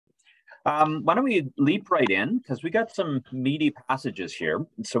Why don't we leap right in, because we got some meaty passages here,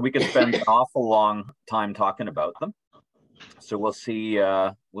 so we could spend an awful long time talking about them. So we'll see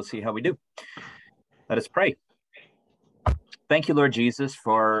how we do. Let us pray. Thank you, Lord Jesus,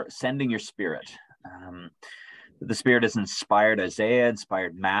 for sending your Spirit. The Spirit has inspired Isaiah,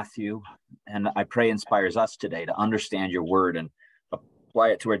 inspired Matthew, and I pray inspires us today to understand your word and apply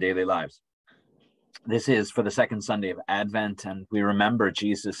it to our daily lives. This is for the second Sunday of Advent, and we remember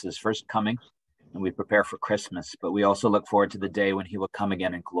Jesus' first coming, and we prepare for Christmas, but we also look forward to the day when he will come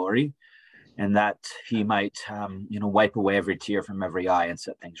again in glory, and that he might, wipe away every tear from every eye and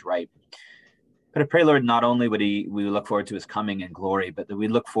set things right. But I pray, Lord, not only would we look forward to his coming in glory, but that we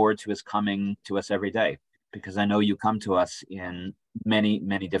look forward to his coming to us every day, because I know you come to us in many,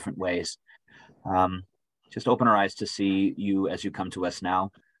 many different ways. Just open our eyes to see you as you come to us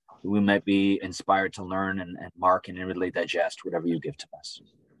now. We might be inspired to learn and mark and inwardly digest whatever you give to us.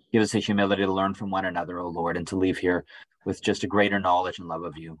 Give us the humility to learn from one another, O Lord, and to leave here with just a greater knowledge and love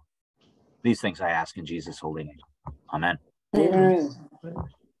of you. These things I ask in Jesus' holy name. Amen. Amen.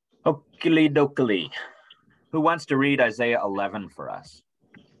 Okily dokily. Who wants to read Isaiah 11 for us?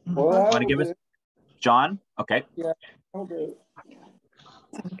 Well, Want to give us? John? Okay. Yeah, I'll do.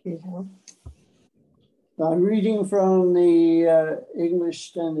 Thank you. I'm reading from the English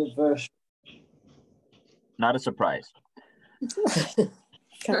Standard Version. Not a surprise.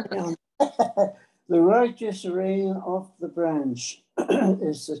 Carry on. The Righteous Reign of the Branch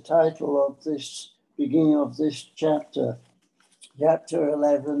is the title of this beginning of this chapter. Chapter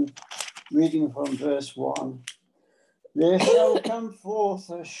 11, reading from verse 1. There shall come forth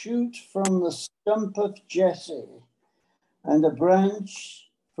a shoot from the stump of Jesse, and a branch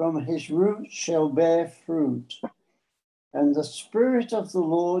from his roots shall bear fruit. And the Spirit of the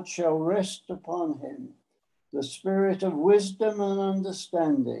Lord shall rest upon him, the Spirit of wisdom and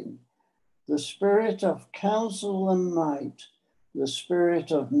understanding, the Spirit of counsel and might, the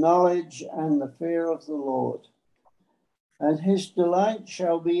Spirit of knowledge and the fear of the Lord. And his delight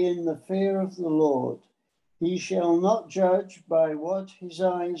shall be in the fear of the Lord. He shall not judge by what his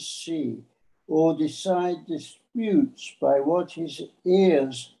eyes see, or decide disputes by what his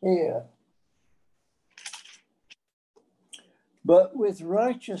ears hear. But with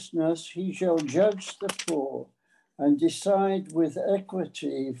righteousness he shall judge the poor, and decide with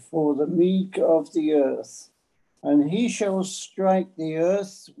equity for the meek of the earth. And he shall strike the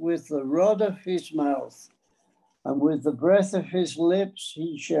earth with the rod of his mouth, and with the breath of his lips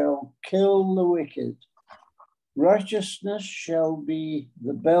he shall kill the wicked. Righteousness shall be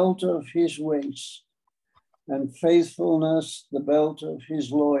the belt of his waist, and faithfulness the belt of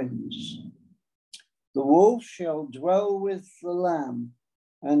his loins. The wolf shall dwell with the lamb,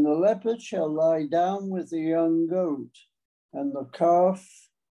 and the leopard shall lie down with the young goat, and the calf,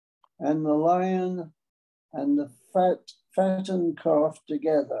 and the lion, and the fattened calf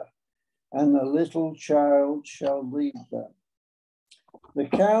together, and the little child shall lead them. The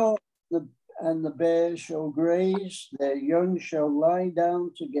cow and the bear shall graze, their young shall lie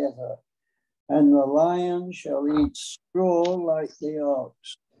down together, and the lion shall eat straw like the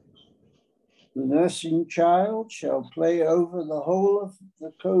ox. The nursing child shall play over the hole of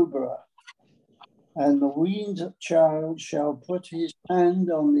the cobra, and the weaned child shall put his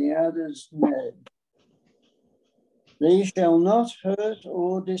hand on the adder's net. They shall not hurt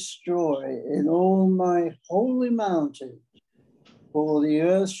or destroy in all my holy mountain, for the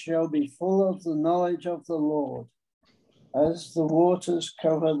earth shall be full of the knowledge of the Lord, as the waters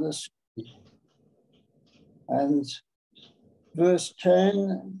cover the sea. And verse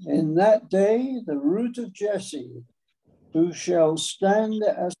 10, in that day, the root of Jesse, who shall stand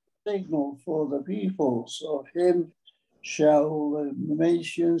as a signal for the peoples, of him shall the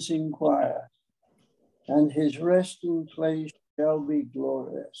nations inquire, and his resting place shall be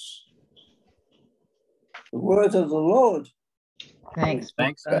glorious. The word of the Lord. Thanks.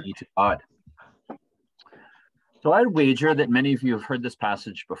 Thanks be to God. So I'd wager that many of you have heard this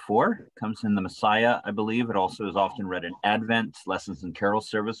passage before. It comes in the Messiah, I believe. It also is often read in Advent, lessons and carol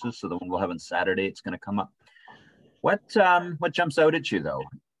services. So the one we'll have on Saturday, it's going to come up. What jumps out at you, though?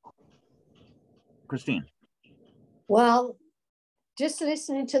 Christine? Well, just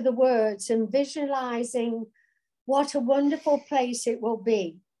listening to the words and visualizing what a wonderful place it will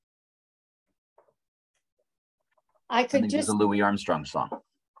be. I think just a Louis Armstrong song.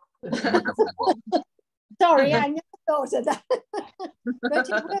 Sorry, I never thought of that. But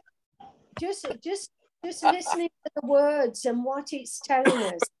it was just listening to the words and what it's telling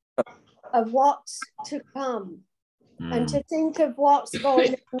us of what's to come, and to think of what's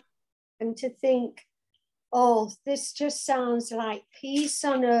going on, and to think, oh, this just sounds like peace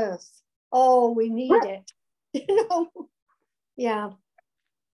on earth oh, we need it. You know? Yeah.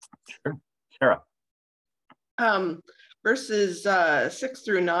 Sure. Sarah. Verses 6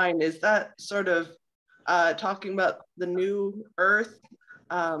 through 9, is that sort of talking about the new earth?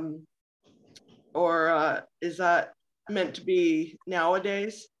 Or is that meant to be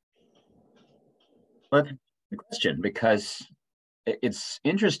nowadays? Well, that's a question, because it's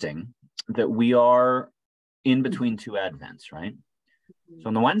interesting that we are in between two Advents, right? So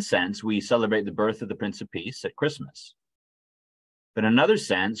in the one sense, we celebrate the birth of the Prince of Peace at Christmas. But in another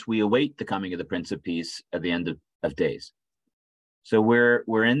sense, we await the coming of the Prince of Peace at the end of days. So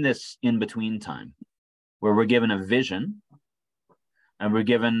we're in this in-between time where we're given a vision, and we're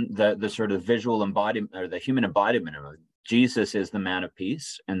given the sort of visual embodiment, or the human embodiment of it. Jesus is the man of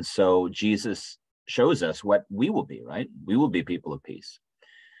peace. And so Jesus shows us what we will be, right? We will be people of peace.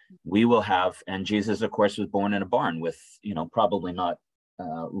 We will have, and Jesus, of course, was born in a barn with, probably not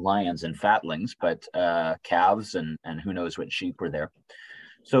lions and fatlings, but calves and who knows what sheep were there.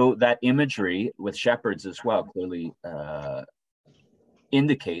 So that imagery with shepherds as well clearly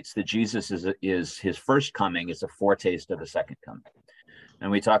indicates that Jesus is his first coming is a foretaste of the second coming. And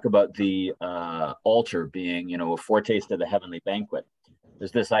we talk about the altar being, a foretaste of the heavenly banquet.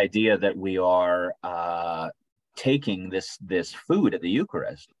 There's this idea that we are taking this food at the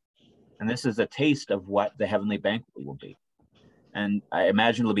Eucharist, and this is a taste of what the heavenly banquet will be. And I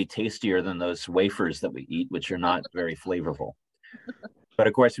imagine it'll be tastier than those wafers that we eat, which are not very flavorful. But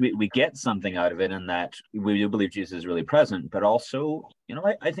of course, we get something out of it, in that we do believe Jesus is really present. But also,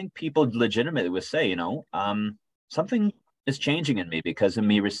 I think people legitimately would say, something is changing in me because of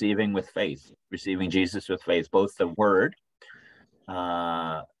me receiving Jesus with faith, both the word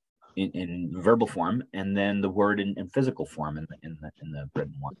in verbal form, and then the word in physical form in the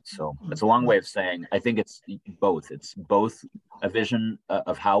written one. So it's a long way of saying, I think it's both. It's both a vision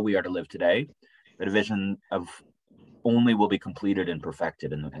of how we are to live today, but a vision of only will be completed and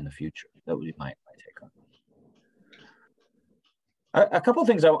perfected in the future. That would be my take on it. A couple of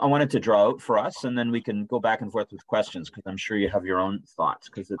things I wanted to draw out for us, and then we can go back and forth with questions, because I'm sure you have your own thoughts,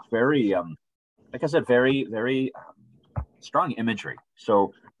 because it's very, like I said, very, very strong imagery.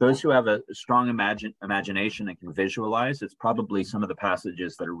 So those who have a strong imagination and can visualize, it's probably some of the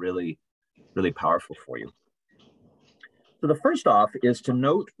passages that are really, really powerful for you. So the first off is to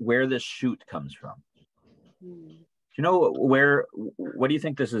note where this shoot comes from. Do you know what do you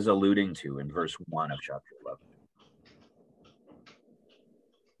think this is alluding to in verse 1 of chapter 11?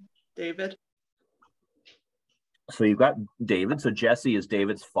 David. So you've got David. So Jesse is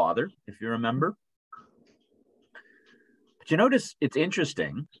David's father, if you remember. But you notice it's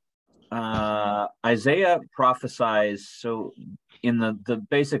interesting. Isaiah prophesies, so in the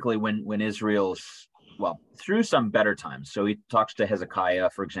basically when Israel's, through some better times. So he talks to Hezekiah,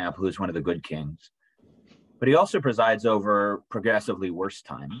 for example, who's one of the good kings. But he also presides over progressively worse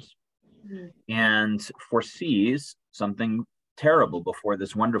times and foresees something terrible before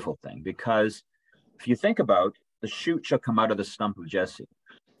this wonderful thing. Because if you think about, the shoot shall come out of the stump of Jesse.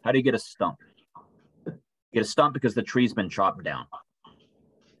 How do you get a stump? You get a stump because the tree's been chopped down.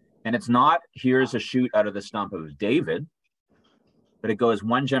 And it's not, here's a shoot out of the stump of David, but it goes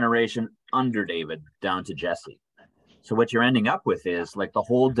one generation under David down to Jesse. So what you're ending up with is like the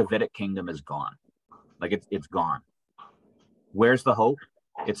whole Davidic kingdom is gone. Like it's gone. Where's the hope?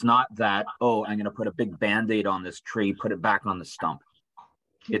 It's not that, I'm going to put a big Band-Aid on this tree, put it back on the stump.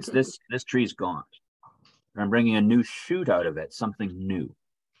 It's this tree's gone. And I'm bringing a new shoot out of it, something new.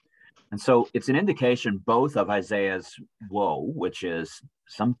 And so it's an indication both of Isaiah's woe, which is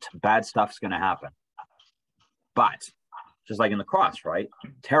some bad stuff's going to happen. But just like in the cross, right?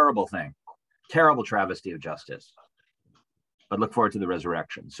 Terrible thing, terrible travesty of justice. But look forward to the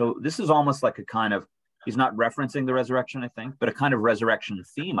resurrection. So this is almost like a kind of, he's not referencing the resurrection, I think, but a kind of resurrection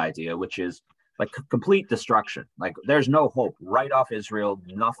theme idea, which is like complete destruction. Like there's no hope. Write off Israel.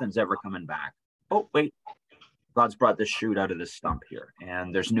 Nothing's ever coming back. Oh, wait. God's brought this shoot out of this stump here.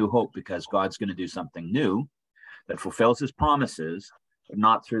 And there's new hope because God's going to do something new that fulfills his promises, but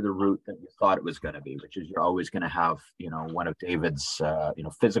not through the route that you thought it was going to be, which is you're always going to have, one of David's,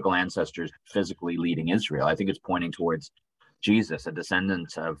 physical ancestors physically leading Israel. I think it's pointing towards Jesus, a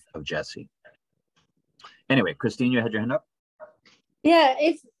descendant of Jesse. Anyway, Christine, you had your hand up? Yeah,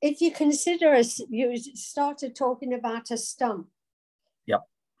 if you consider you started talking about a stump. Yep.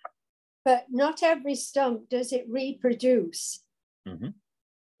 But not every stump does it reproduce. Mm-hmm.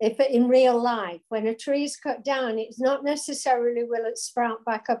 If in real life, when a tree is cut down, it's not necessarily will it sprout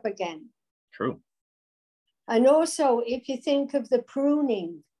back up again. True. And also, if you think of the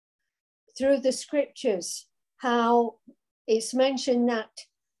pruning through the scriptures, how it's mentioned that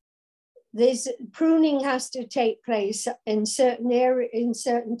there's pruning has to take place in certain in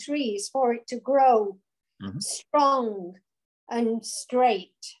certain trees for it to grow strong and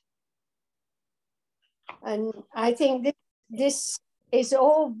straight. And I think this is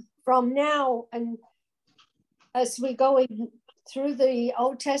all from now, and as we go through the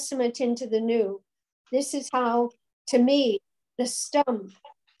Old Testament into the New, this is how, to me, the stump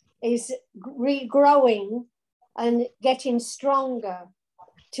is regrowing and getting stronger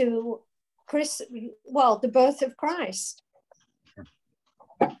to the birth of Christ.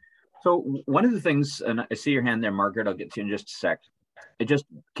 So one of the things, and I see your hand there, Margaret, I'll get to you in just a sec. It just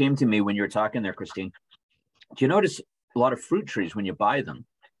came to me when you were talking there, Christine. Do you notice a lot of fruit trees when you buy them?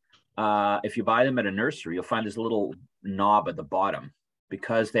 If you buy them at a nursery, you'll find this little knob at the bottom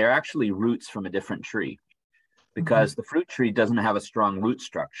because they're actually roots from a different tree. Because the fruit tree doesn't have a strong root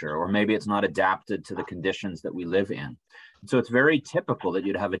structure, or maybe it's not adapted to the conditions that we live in. So it's very typical that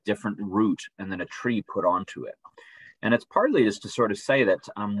you'd have a different root and then a tree put onto it. And it's partly just to sort of say that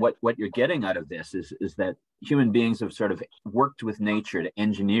what you're getting out of this is that human beings have sort of worked with nature to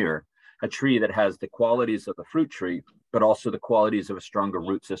engineer a tree that has the qualities of the fruit tree, but also the qualities of a stronger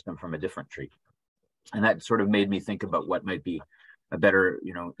root system from a different tree. And that sort of made me think about what might be a better,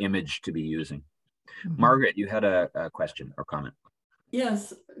 image to be using. Margaret, you had a question or comment.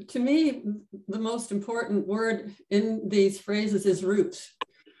 Yes, to me, the most important word in these phrases is root.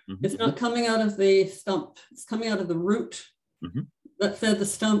 It's not coming out of the stump, it's coming out of the root that fed the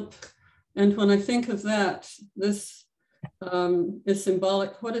stump. And when I think of that, this is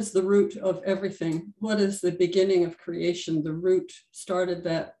symbolic. What is the root of everything? What is the beginning of creation? The root started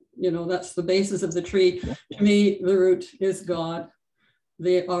that, that's the basis of the tree. To me, the root is God,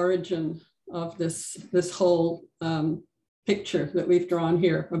 the origin of this whole picture that we've drawn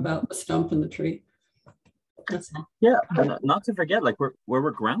here about the stump and the tree. That's all. Yeah, not to forget, like where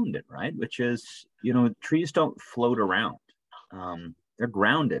we're grounded, right? Which is, trees don't float around. They're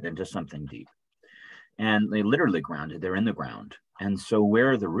grounded into something deep, and they literally grounded. They're in the ground. And so,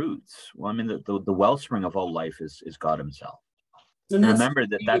 where are the roots? Well, I mean, the wellspring of all life is God Himself. And remember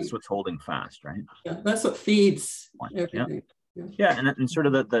that's what's holding fast, right? Yeah, that's what feeds everything. Yeah, and sort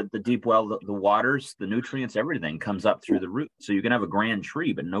of the deep well, the waters, the nutrients, everything comes up through the root. So you can have a grand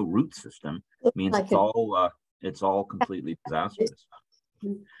tree, but no root system means it's all completely disastrous.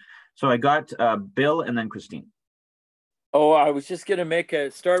 So I got Bill and then Christine. Oh, I was just going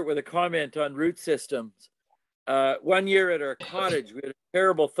to start with a comment on root systems. One year at our cottage, we had a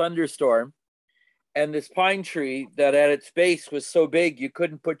terrible thunderstorm, and this pine tree that at its base was so big you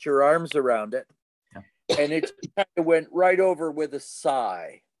couldn't put your arms around it. And it kind of went right over with a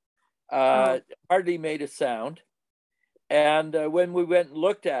sigh. Hardly made a sound. And when we went and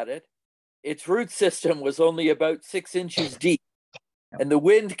looked at it, its root system was only about 6 inches deep. And the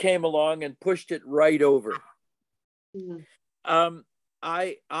wind came along and pushed it right over. The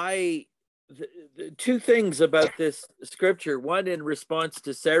two things about this scripture. One, in response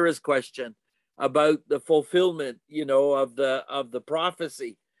to Sarah's question about the fulfillment, of the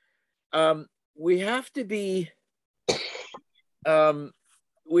prophecy. We have to be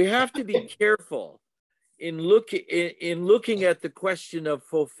careful in looking at the question of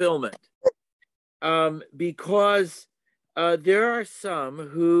fulfillment, because there are some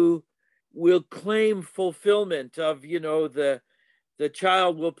who will claim fulfillment of the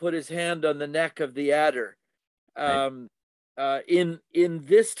child will put his hand on the neck of the adder in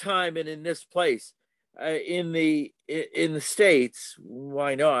this time and in this place. In the States,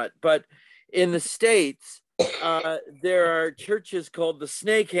 why not? But in the States, there are churches called the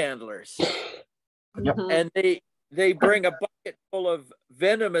snake handlers, and they bring a bucket full of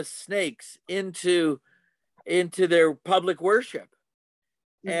venomous snakes into their public worship,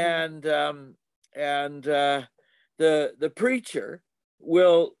 and the preacher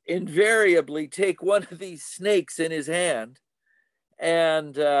will invariably take one of these snakes in his hand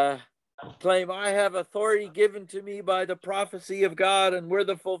and claim, I have authority given to me by the prophecy of God, and we're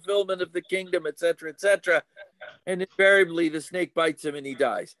the fulfillment of the kingdom, etc., etc. And invariably the snake bites him and he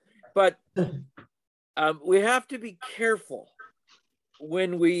dies. But we have to be careful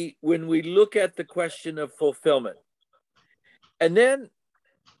when we look at the question of fulfillment. And then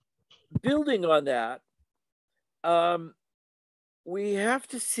building on that, we have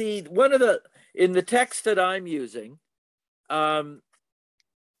to see in the text that I'm using,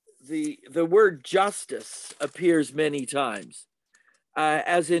 the word justice appears many times,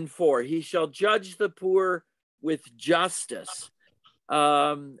 as in 4, he shall judge the poor with justice,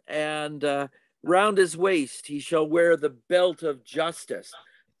 and round his waist he shall wear the belt of justice.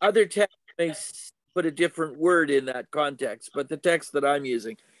 Other texts may put a different word in that context, but the text that I'm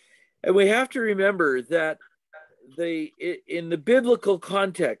using, And we have to remember that in the biblical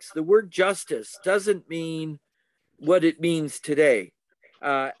context, the word justice doesn't mean what it means today,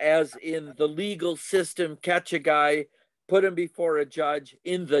 as in the legal system, catch a guy, put him before a judge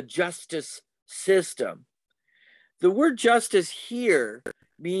in the justice system. The word justice here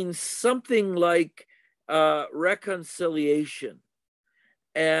means something like reconciliation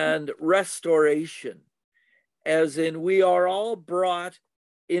and restoration, as in we are all brought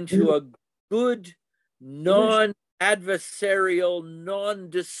into a good, non-adversarial,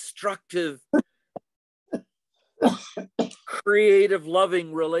 non-destructive, creative,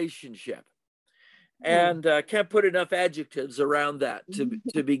 loving relationship. And can't put enough adjectives around that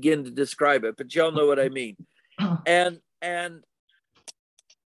to begin to describe it, but y'all know what I mean. And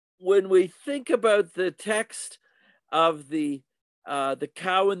when we think about the text of the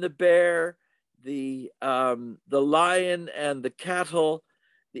cow and the bear, the lion and the cattle,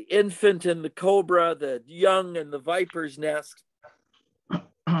 the infant and the cobra, the young and the viper's nest,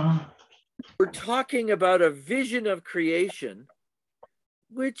 we're talking about a vision of creation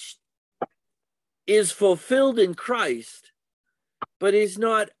which is fulfilled in Christ, but is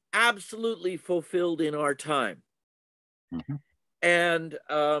not absolutely fulfilled in our time. Mm-hmm. And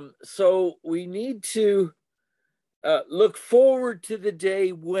so we need to look forward to the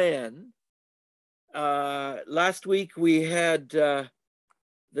day when, last week we had the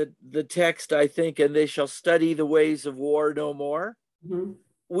text, I think, and they shall study the ways of war no more. Mm-hmm.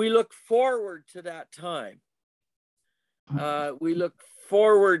 We look forward to that time. We look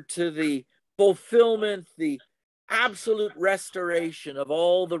forward to the fulfillment, the absolute restoration of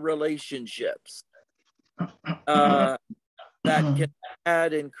all the relationships that can be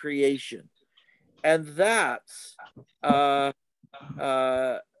had in creation. And that's, that's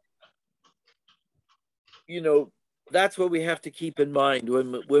what we have to keep in mind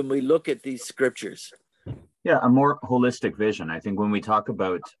when we look at these scriptures. Yeah, a more holistic vision. I think when we talk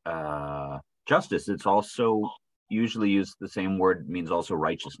about justice, it's also usually used, the same word means also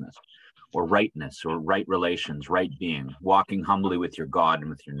righteousness or rightness or right relations, right being, walking humbly with your God and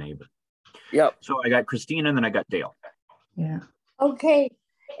with your neighbor. Yep. So I got Christine and then I got Dale. Yeah. Okay,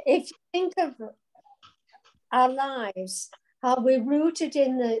 if you think of our lives, how we're rooted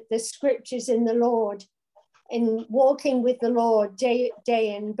in the scriptures in the Lord, in walking with the Lord day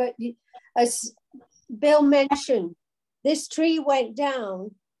in, but as Bill mentioned, this tree went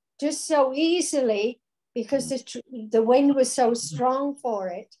down just so easily because the wind was so strong for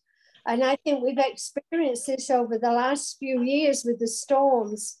it. And I think we've experienced this over the last few years with the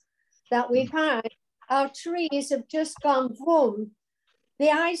storms that we've had. Our trees have just gone boom. The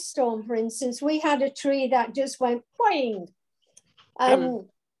ice storm, for instance, we had a tree that just went boing. And,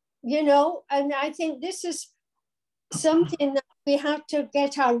 and I think this is something that we have to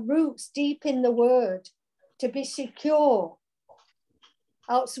get our roots deep in the word to be secure,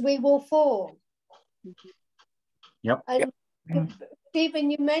 else we will fall. Yep. And Stephen,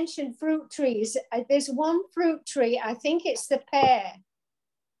 you mentioned fruit trees. There's one fruit tree, I think it's the pear.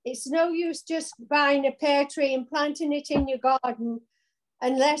 It's no use just buying a pear tree and planting it in your garden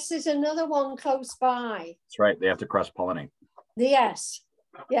unless there's another one close by. That's right. They have to cross-pollinate. Yes.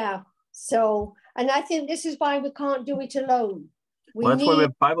 Yeah. So, and I think this is why we can't do it alone. Why we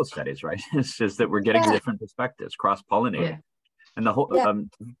have Bible studies, right? It's just that we're getting different perspectives, cross-pollinating. Yeah. And the whole,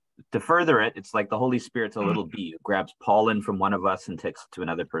 to further it, it's like the Holy Spirit's a little bee who grabs pollen from one of us and takes it to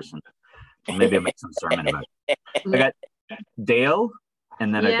another person. And maybe I'll make some sermon about it. I got Dale,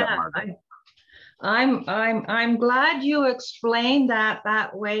 and then I got Margaret. I'm glad you explained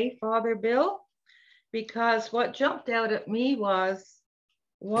that way, Father Bill, because what jumped out at me was,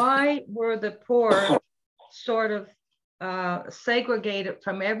 why were the poor sort of segregated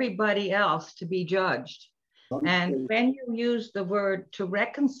from everybody else to be judged? And when you use the word to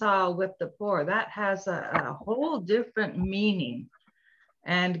reconcile with the poor, that has a whole different meaning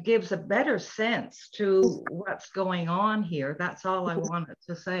and gives a better sense to what's going on here. That's all I wanted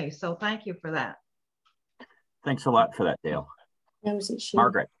to say. So thank you for that. Thanks a lot for that, Dale.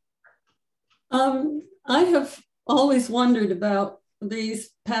 Margaret. I have always wondered about these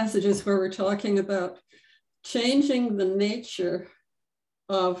passages where we're talking about changing the nature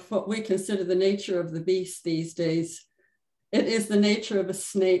of what we consider the nature of the beast these days. It is the nature of a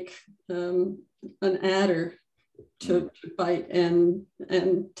snake, an adder, to bite and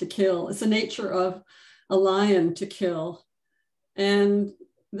to kill. It's the nature of a lion to kill. And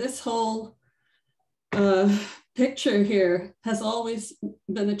this whole picture here has always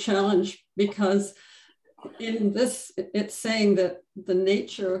been a challenge, because in this, it's saying that the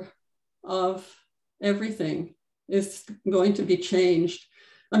nature of everything is going to be changed.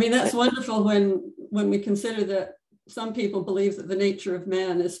 I mean, that's wonderful when we consider that some people believe that the nature of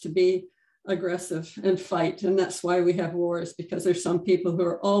man is to be aggressive and fight. And that's why we have wars, because there's some people who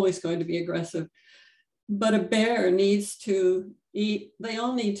are always going to be aggressive. But a bear needs to eat. They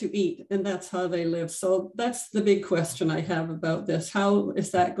all need to eat, and that's how they live. So that's the big question I have about this. How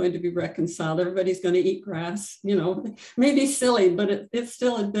is that going to be reconciled? Everybody's going to eat grass, you know, maybe silly, but it's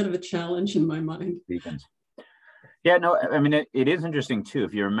still a bit of a challenge in my mind. Vegans. Yeah, no, I mean, it is interesting too.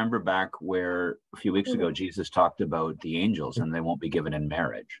 If you remember back where a few weeks ago, Jesus talked about the angels and they won't be given in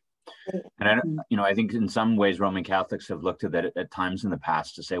marriage. And I don't, you know, I think in some ways Roman Catholics have looked at that at times in the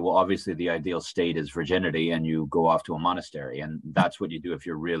past to say, well, obviously the ideal state is virginity and you go off to a monastery and that's what you do if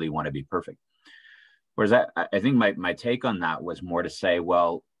you really want to be perfect. Whereas I think my take on that was more to say,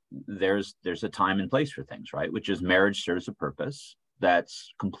 well, there's a time and place for things, right? Which is marriage serves a purpose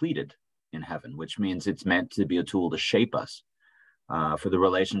that's completed in heaven, which means it's meant to be a tool to shape us for the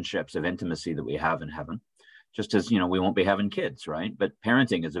relationships of intimacy that we have in heaven. Just as, you know, we won't be having kids, right? But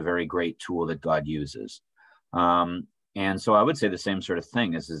parenting is a very great tool that God uses. And so I would say the same sort of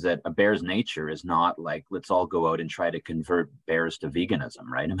thing is that a bear's nature is not like, let's all go out and try to convert bears to veganism,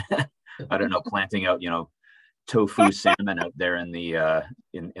 right? I don't know, planting out, you know, tofu salmon out there in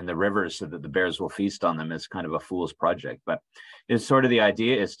the rivers so that the bears will feast on them is kind of a fool's project. But it's sort of the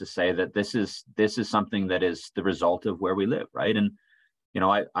idea is to say that this is something that is the result of where we live, right? And, you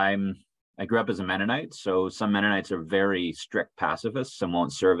know, I grew up as a Mennonite, so some Mennonites are very strict pacifists and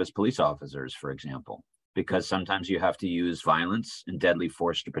won't serve as police officers, for example, because sometimes you have to use violence and deadly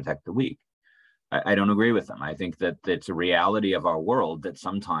force to protect the weak. I don't agree with them. I think that it's a reality of our world that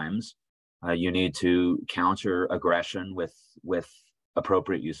sometimes you need to counter aggression with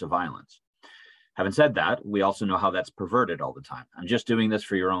appropriate use of violence. Having said that, we also know how that's perverted all the time. I'm just doing this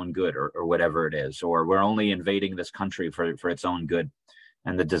for your own good or whatever it is, or we're only invading this country for its own good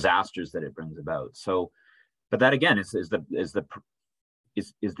and the disasters that it brings about. So, but that again is the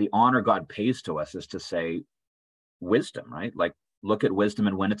honor God pays to us is to say wisdom, right? Like look at wisdom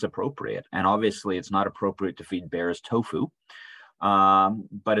and when it's appropriate. And obviously it's not appropriate to feed bears tofu,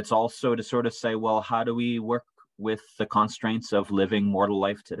 but it's also to sort of say, well, how do we work with the constraints of living mortal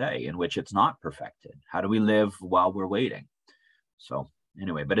life today in which it's not perfected? How do we live while we're waiting? So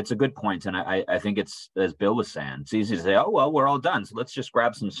anyway, but it's a good point. And I think it's, as Bill was saying, it's easy to say, oh, well, we're all done, so let's just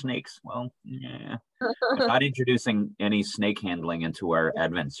grab some snakes. Well, yeah, I'm not introducing any snake handling into our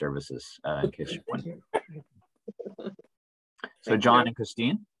Advent services, in case you're wondering. So John and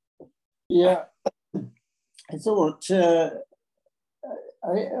Christine? Yeah, I thought,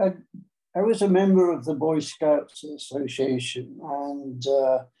 I was a member of the Boy Scouts Association and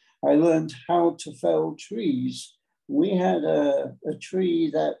I learned how to fell trees. We had a tree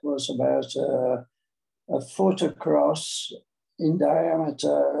that was about a foot across in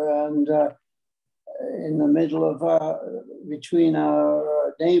diameter and in the middle of between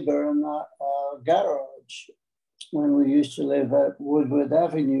our neighbor and our garage when we used to live at Woodward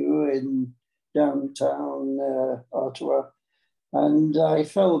Avenue in downtown Ottawa. And I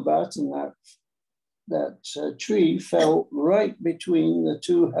fell about and that tree fell right between the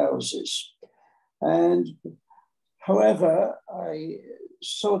two houses. And however, I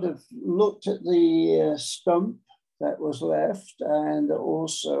sort of looked at the stump that was left and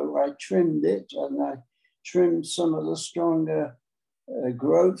also I trimmed it and I trimmed some of the stronger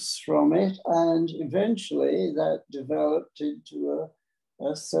growths from it. And eventually that developed into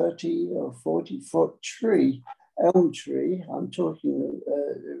a 30 or 40 foot tree, elm tree. I'm talking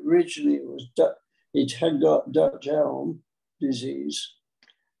originally it had got Dutch elm disease.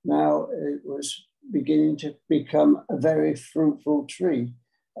 Now it was beginning to become a very fruitful tree.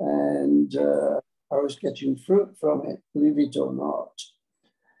 And I was getting fruit from it, believe it or not.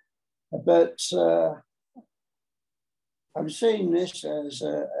 But I'm saying this as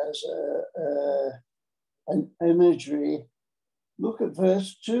an imagery. Look at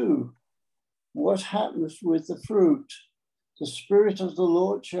verse 2. What happens with the fruit? The Spirit of the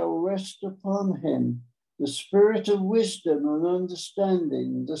Lord shall rest upon him, the Spirit of wisdom and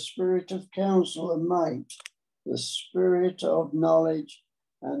understanding, the Spirit of counsel and might, the Spirit of knowledge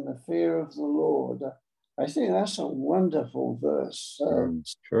and the fear of the Lord. I think that's a wonderful verse.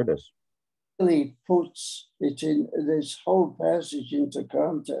 Sure it is. Really puts it in this whole passage into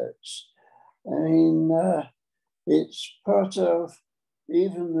context. I mean, it's part of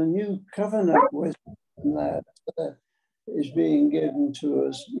even the new covenant wisdom that is being given to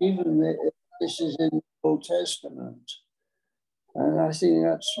us. Even this is in the Old Testament. And I think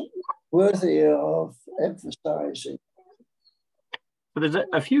that's worthy of emphasizing. But there's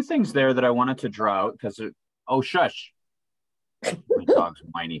a few things there that I wanted to draw out because, oh, shush. My dog's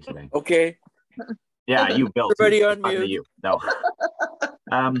whiny today. Okay. Yeah, you built. Everybody on Talking to mute. you.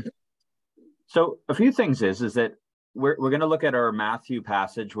 No. So a few things is that we're going to look at our Matthew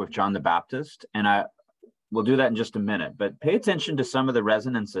passage with John the Baptist, and we'll do that in just a minute. But pay attention to some of the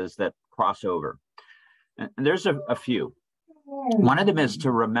resonances that cross over, and there's a few. One of them is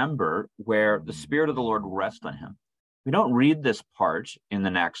to remember where the Spirit of the Lord will rest on him. We don't read this part in the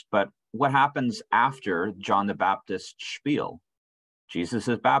next, but what happens after John the Baptist's spiel? Jesus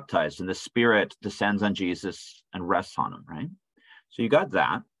is baptized and the Spirit descends on Jesus and rests on him, right? So you got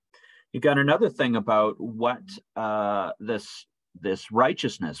that. You got another thing about what this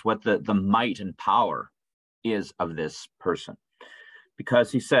righteousness, what the might and power is of this person.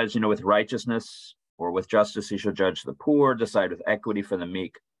 Because he says, with righteousness or with justice, he shall judge the poor, decide with equity for the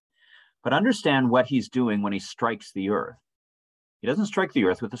meek. But understand what he's doing when he strikes the earth. He doesn't strike the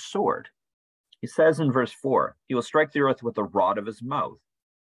earth with a sword. He says in verse 4, he will strike the earth with the rod of his mouth.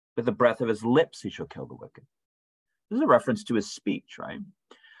 With the breath of his lips, he shall kill the wicked. This is a reference to his speech, right?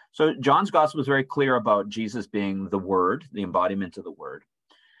 So John's gospel is very clear about Jesus being the Word, the embodiment of the Word.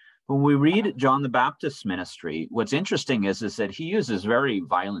 When we read John the Baptist's ministry, what's interesting is that he uses very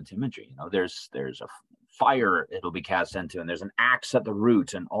violent imagery. There's a fire it'll be cast into, and there's an axe at the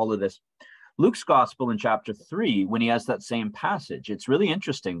root, and all of this. Luke's gospel in chapter 3, when he has that same passage, it's really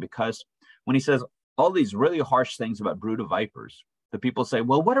interesting because when he says all these really harsh things about brood of vipers, the people say,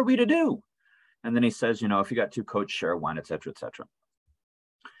 well, what are we to do? And then he says, if you got two coats, share one, et cetera, et cetera.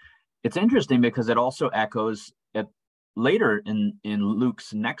 It's interesting because it also echoes later in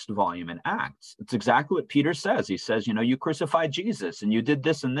Luke's next volume in Acts. It's exactly what Peter says. He says, you crucified Jesus and you did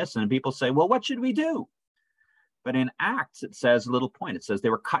this and this. And people say, well, what should we do? But in Acts, it says a little point. It says they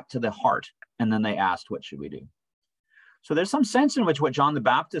were cut to the heart. And then they asked, what should we do? So there's some sense in which what John the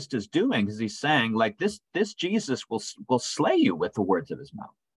Baptist is doing is he's saying, like, this Jesus will slay you with the words of his mouth.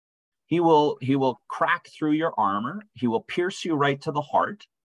 He will crack through your armor. He will pierce you right to the heart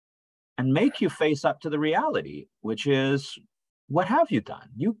and make you face up to the reality, which is, what have you done?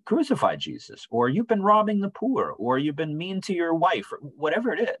 You crucified Jesus, or you've been robbing the poor, or you've been mean to your wife, or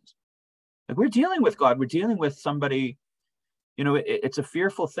whatever it is. Like, we're dealing with God. We're dealing with somebody. It's a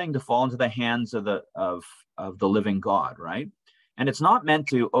fearful thing to fall into the hands of the living God, right? And it's not meant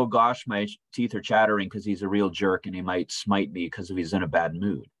to, oh gosh, my teeth are chattering because he's a real jerk and he might smite me because he's in a bad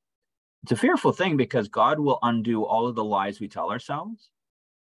mood. It's a fearful thing because God will undo all of the lies we tell ourselves,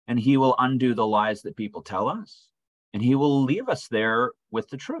 and he will undo the lies that people tell us, and he will leave us there with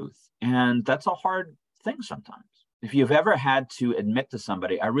the truth. And that's a hard thing sometimes. If you've ever had to admit to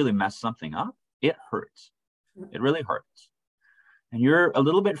somebody, I really messed something up, it hurts. It really hurts. And you're a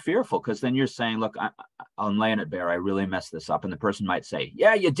little bit fearful because then you're saying, look, I'm laying it bare. I really messed this up. And the person might say,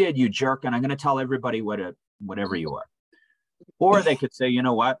 yeah, you did, you jerk. And I'm going to tell everybody whatever you are. Or they could say, you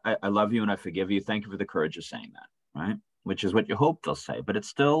know what? I love you and I forgive you. Thank you for the courage of saying that, right? Which is what you hope they'll say. But it's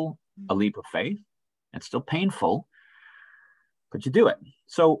still a leap of faith. It's still painful, but you do it.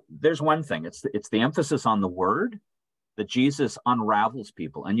 So there's one thing. It's the emphasis on the word that Jesus unravels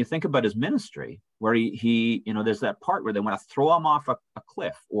people. And you think about his ministry where he there's that part where they want to throw him off a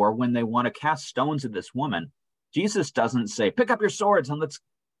cliff, or when they want to cast stones at this woman, Jesus doesn't say, pick up your swords and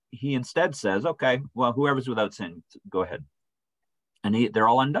he instead says, okay, well, whoever's without sin, go ahead. And they're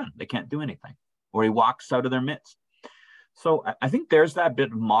all undone. They can't do anything. Or he walks out of their midst. So I think there's that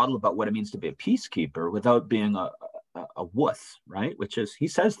bit of model about what it means to be a peacekeeper without being a wuss, right? Which is, he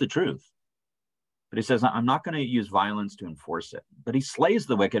says the truth. But he says, I'm not going to use violence to enforce it. But he slays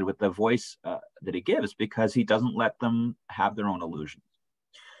the wicked with the voice that he gives because he doesn't let them have their own illusions.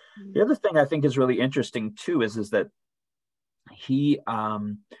 Mm-hmm. The other thing I think is really interesting, too, is that he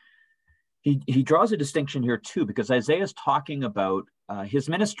draws a distinction here, too, because Isaiah is talking about his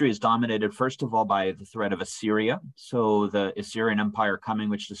ministry is dominated, first of all, by the threat of Assyria. So the Assyrian Empire coming,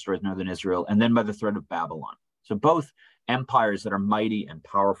 which destroys northern Israel, and then by the threat of Babylon. So both empires that are mighty and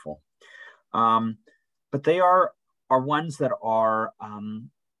powerful. But they are ones that are,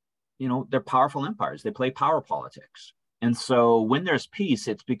 they're powerful empires. They play power politics. And so when there's peace,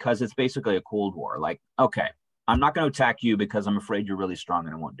 it's because it's basically a Cold War. Like, okay, I'm not going to attack you because I'm afraid you're really strong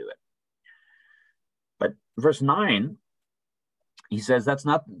and I won't do it. But verse 9, he says that's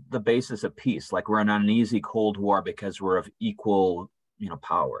not the basis of peace. Like, we're in an uneasy Cold War because we're of equal,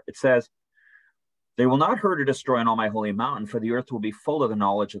 power. It says, they will not hurt or destroy on all my holy mountain, for the earth will be full of the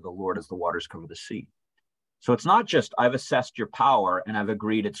knowledge of the Lord as the waters cover the sea. So it's not just I've assessed your power and I've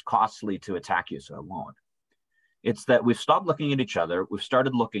agreed it's costly to attack you, so I won't. It's that we've stopped looking at each other, we've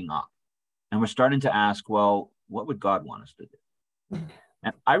started looking up, and we're starting to ask, well, what would God want us to do?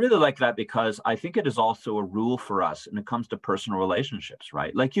 And I really like that because I think it is also a rule for us when it comes to personal relationships,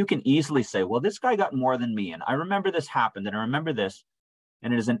 right? Like you can easily say, well, this guy got more than me. And I remember this happened and I remember this.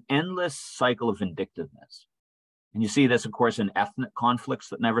 And it is an endless cycle of vindictiveness. And you see this, of course, in ethnic conflicts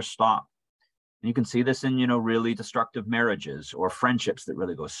that never stop. And you can see this in, really destructive marriages or friendships that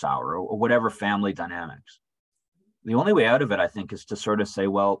really go sour or whatever family dynamics. The only way out of it, I think, is to sort of say,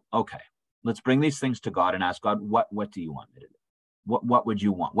 well, okay, let's bring these things to God and ask God, what do you want me to do? What would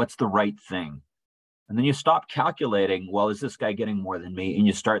you want? What's the right thing? And then you stop calculating, well, is this guy getting more than me? And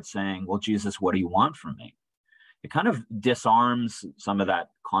you start saying, well, Jesus, what do you want from me? It kind of disarms some of that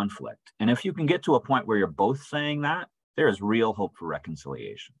conflict. And if you can get to a point where you're both saying that, there is real hope for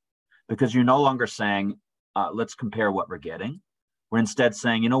reconciliation. Because you're no longer saying, let's compare what we're getting. We're instead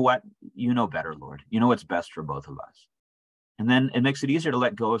saying, you know what? You know better, Lord. You know what's best for both of us. And then it makes it easier to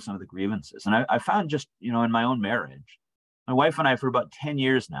let go of some of the grievances. And I found just, in my own marriage, my wife and I, for about 10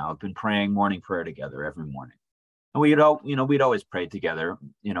 years now, have been praying morning prayer together every morning. And we'd always prayed together,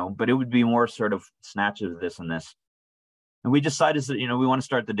 but it would be more sort of snatches of this and this. And we decided that, we want to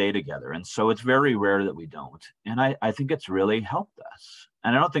start the day together. And so it's very rare that we don't. And I think it's really helped us.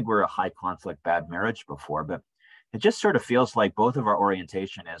 And I don't think we're a high conflict, bad marriage before, but it just sort of feels like both of our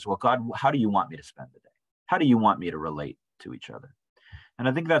orientation is, well, God, how do you want me to spend the day? How do you want me to relate to each other? And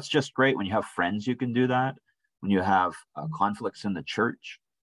I think that's just great when you have friends, you can do that. When you have conflicts in the church,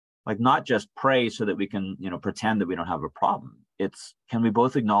 like not just pray so that we can, pretend that we don't have a problem. It's, can we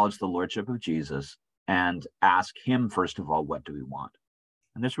both acknowledge the Lordship of Jesus and ask him, first of all, what do we want?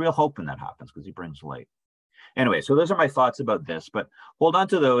 And there's real hope when that happens because he brings light. Anyway, so those are my thoughts about this, but hold on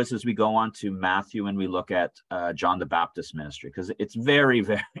to those as we go on to Matthew and we look at John the Baptist ministry, because it's very,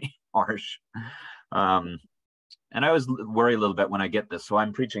 very harsh. And I always worry a little bit when I get this. So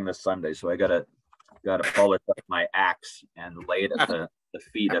I'm preaching this Sunday, so I got to polish up my axe and lay it at the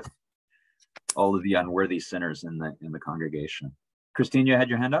feet of all of the unworthy sinners in the congregation. Christine, you had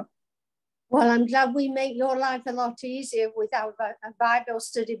your hand up? Well, I'm glad we make your life a lot easier without a Bible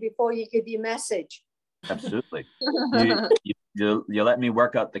study before you give your message. Absolutely. You let me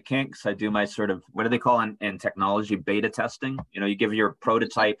work out the kinks. I do my sort of, what do they call in technology, beta testing? You give your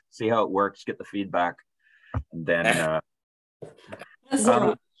prototype, see how it works, get the feedback, and then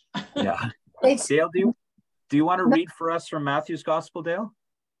yeah. Dale, do you want to read for us from Matthew's Gospel, Dale?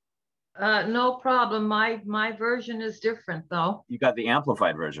 No problem. My version is different, though. You got the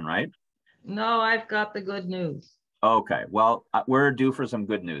amplified version, right? No, I've got the good news. Okay, well, we're due for some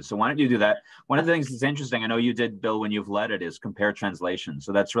good news. So why don't you do that? One of the things that's interesting, I know you did, Bill, when you've led it, is compare translations.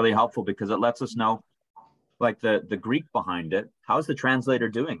 So that's really helpful because it lets us know, like the Greek behind it, how's the translator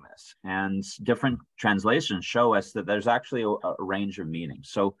doing this? And different translations show us that there's actually a range of meanings.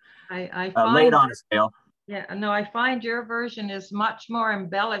 So I find, lay it on us, Dale. Yeah, no, I find your version is much more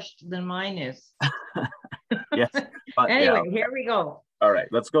embellished than mine is. Yes. Anyway, here we go. All right,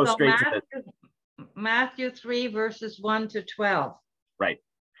 let's go straight to this. Matthew 3, verses 1 to 12. Right.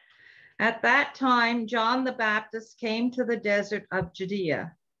 At that time, John the Baptist came to the desert of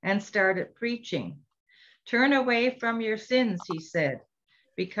Judea and started preaching. Turn away from your sins, he said,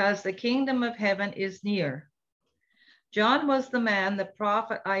 because the kingdom of heaven is near. John was the man the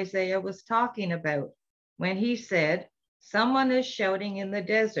prophet Isaiah was talking about when he said, someone is shouting in the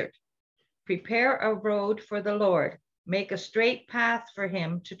desert, prepare a road for the Lord, make a straight path for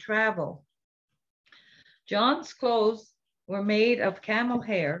him to travel. John's clothes were made of camel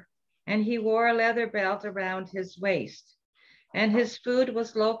hair, and he wore a leather belt around his waist, and his food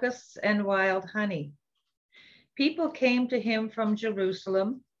was locusts and wild honey. People came to him from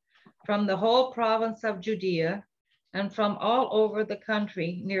Jerusalem, from the whole province of Judea, and from all over the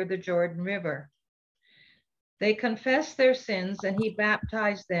country near the Jordan River. They confessed their sins, and he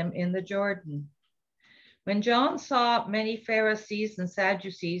baptized them in the Jordan. When John saw many Pharisees and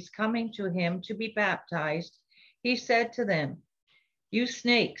Sadducees coming to him to be baptized, he said to them, you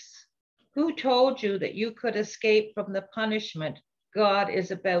snakes, who told you that you could escape from the punishment God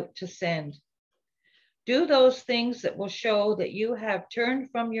is about to send? Do those things that will show that you have turned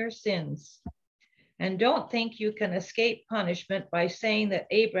from your sins. And don't think you can escape punishment by saying that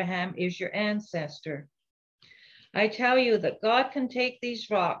Abraham is your ancestor. I tell you that God can take these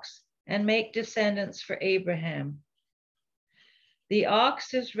rocks and make descendants for Abraham. The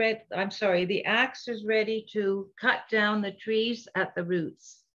axe is ready to cut down the trees at the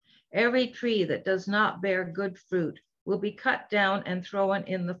roots. Every tree that does not bear good fruit will be cut down and thrown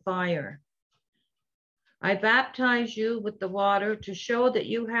in the fire. I baptize you with the water to show that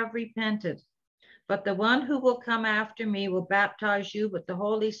you have repented, but the one who will come after me will baptize you with the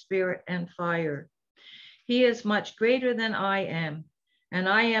Holy Spirit and fire. He is much greater than I am, and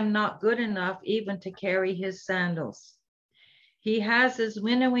I am not good enough even to carry his sandals. He has his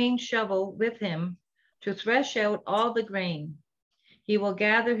winnowing shovel with him to thresh out all the grain. He will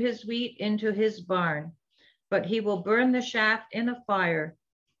gather his wheat into his barn, but he will burn the chaff in a fire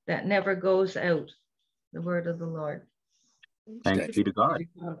that never goes out. The word of the Lord. Thanks be to God.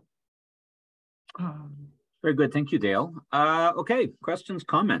 Very good. Thank you, Dale. Okay, questions,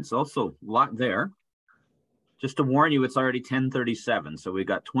 comments. Also, a lot there. Just to warn you, it's already 10:37, so we've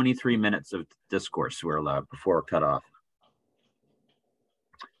got 23 minutes of discourse we're allowed before our cutoff.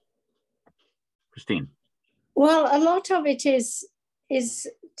 Christine. Well, a lot of it is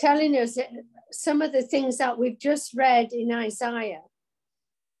telling us that some of the things that we've just read in Isaiah.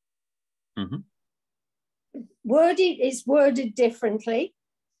 Worded differently.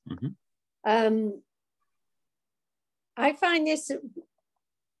 I find this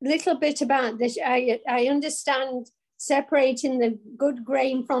little bit about this. I understand separating the good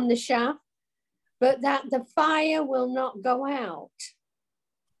grain from the chaff, but that the fire will not go out.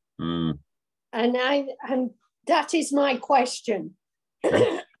 And that is my question.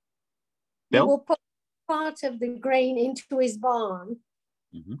 He will put part of the grain into his barn,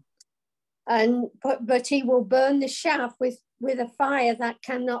 but he will burn the chaff with a fire that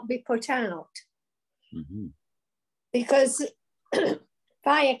cannot be put out. Because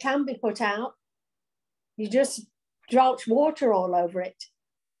fire can be put out. You just drops water all over it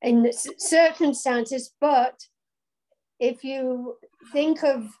in circumstances. But if you think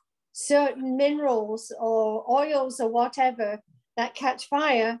of certain minerals or oils or whatever that catch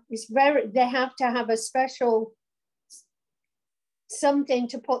fire, they have to have a special something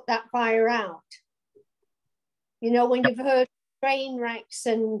to put that fire out. You know, when you've heard train wrecks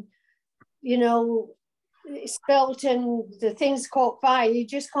and, you know, spilt and the things caught fire, you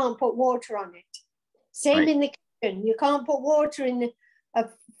just can't put water on it. Same in the kitchen. You can't put water in a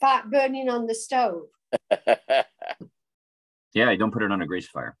fat burning on the stove. Yeah, you don't put it on a grease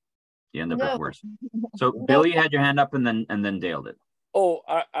fire. You end up with worse. So Bill, you had your hand up and then Dale did. Oh,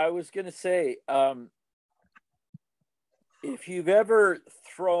 I was going to say, if you've ever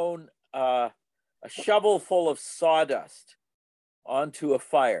thrown a shovel full of sawdust onto a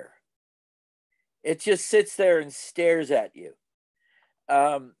fire, it just sits there and stares at you.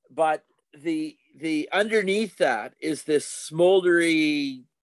 But the underneath that is this smoldery,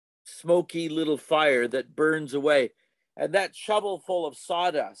 smoky little fire that burns away. And that shovel full of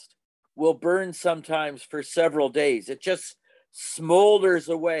sawdust will burn sometimes for several days. It just smolders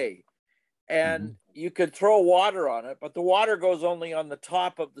away. And you could throw water on it, but the water goes only on the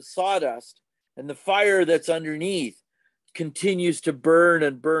top of the sawdust, and the fire that's underneath continues to burn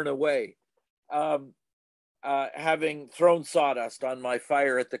and burn away. Having thrown sawdust on my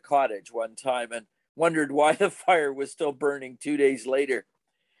fire at the cottage one time and wondered why the fire was still burning 2 days later.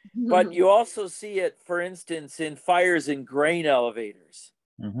 But you also see it, for instance, in fires in grain elevators,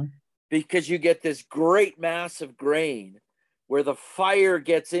 because you get this great mass of grain where the fire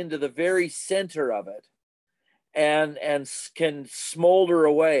gets into the very center of it and can smolder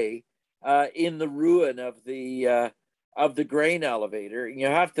away in the ruin of the grain elevator. And you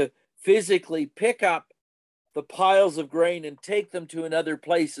have to physically pick up the piles of grain and take them to another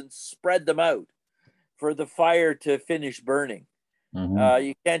place and spread them out for the fire to finish burning.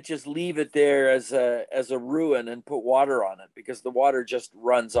 You can't just leave it there as a ruin and put water on it, because the water just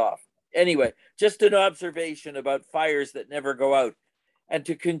runs off. Anyway, just an observation about fires that never go out. And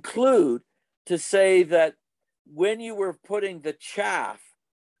to conclude, to say that when you were putting the chaff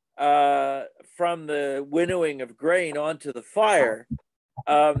from the winnowing of grain onto the fire,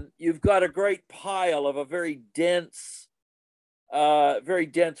 you've got a great pile of a very dense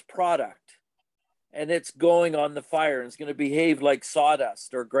product. And it's going on the fire, and it's going to behave like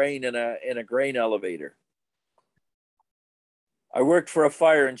sawdust or grain in a grain elevator. I worked for a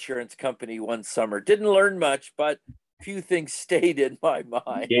fire insurance company one summer. Didn't learn much, but a few things stayed in my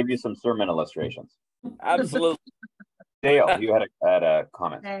mind. Gave you some sermon illustrations. Absolutely. Dale, you had a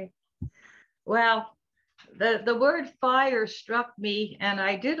comment. Okay. Well, the word fire struck me, and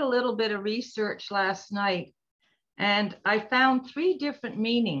I did a little bit of research last night, and I found 3 different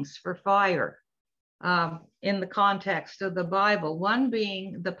meanings for fire in the context of the Bible. One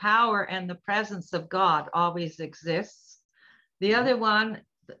being the power and the presence of God always exists. The other one,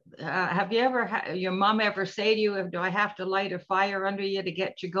 have you ever your mom ever say to you, "Do I have to light a fire under you to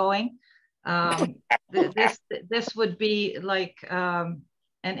get you going?" This would be like an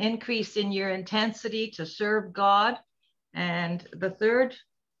increase in your intensity to serve God. And the third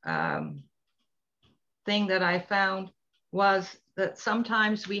thing that I found was that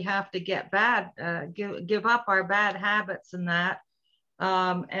sometimes we have to get give up our bad habits and that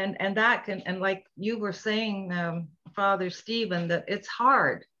And that can, and like you were saying, Father Stephen, that it's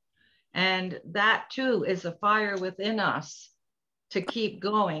hard. And that too is a fire within us to keep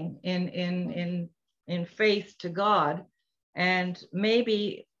going in faith to God. And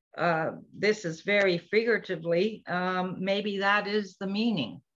maybe this is very figuratively, maybe that is the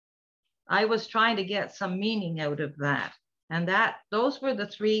meaning. I was trying to get some meaning out of that. And those were the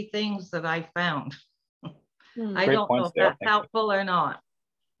three things that I found. I Great don't know points if there. that's Thank you. helpful or not.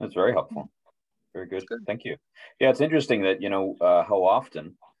 That's very helpful. Very good. Thank you. Yeah, it's interesting that, how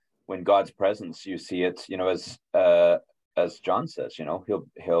often when God's presence, you see it, as John says,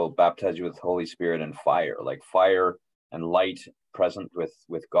 he'll baptize you with Holy Spirit and fire, like fire and light present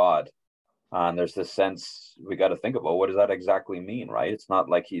with God. And there's this sense we got to think about, what does that exactly mean, right? It's not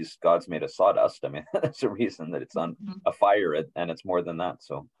like God's made of sawdust. I mean, that's a reason that it's on a fire, and it's more than that.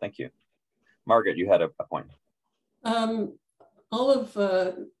 So thank you. Margaret, you had a point. All of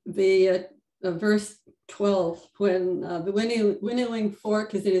the verse 12, when the winnowing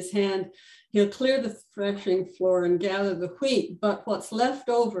fork is in his hand, he'll clear the threshing floor and gather the wheat, but what's left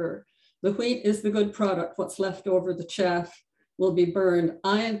over, the wheat is the good product, what's left over, the chaff, will be burned.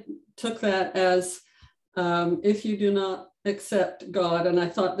 I took that as if you do not accept God, and I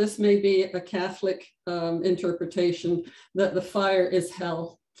thought this may be a Catholic interpretation, that the fire is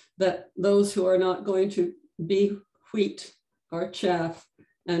hell, that those who are not going to be wheat are chaff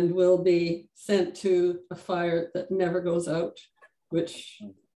and will be sent to a fire that never goes out, which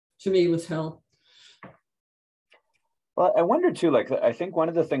to me was hell. Well, I wonder too, I think one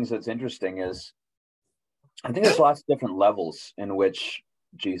of the things that's interesting is, I think there's lots of different levels in which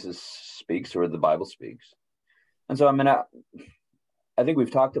Jesus speaks or the Bible speaks. And so, I mean, I think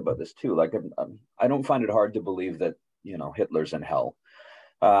we've talked about this too. I don't find it hard to believe that, Hitler's in hell.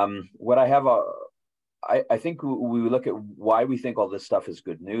 What I have I think we look at why we think all this stuff is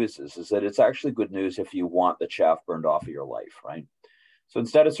good news is that it's actually good news if you want the chaff burned off of your life, right? So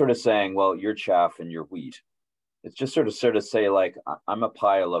instead of sort of saying, well, you're chaff and you're wheat, it's just sort of say, like, I'm a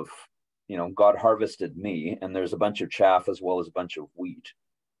pile of, God harvested me, and there's a bunch of chaff as well as a bunch of wheat.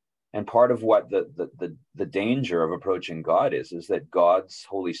 And part of what the danger of approaching God is that God's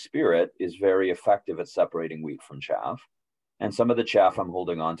Holy Spirit is very effective at separating wheat from chaff. And some of the chaff I'm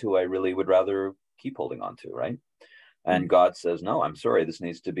holding on to, I really would rather keep holding on to, right? And God says, no, I'm sorry, this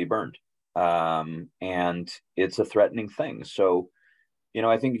needs to be burned. And it's a threatening thing. So,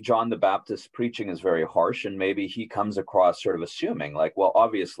 I think John the Baptist's preaching is very harsh, and maybe he comes across sort of assuming, like, well,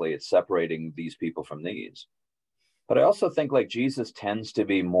 obviously it's separating these people from these. But I also think, like, Jesus tends to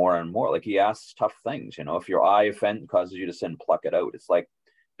be more and more, like, he asks tough things. If your eye causes you to sin, pluck it out. It's like,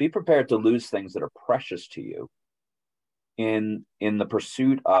 be prepared to lose things that are precious to you in the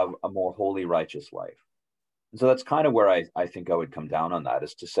pursuit of a more holy, righteous life. And so that's kind of where I think I would come down on that,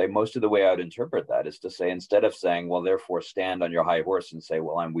 is to say, most of the way I would interpret that is to say, instead of saying, well, therefore stand on your high horse and say,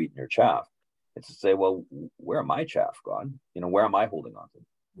 well, I'm wheat and you're chaff, it's to say, well, where am I chaff, God? Where am I holding on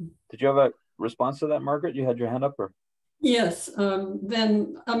to? Did you have a response to that, Margaret? You had your hand up, or? Yes,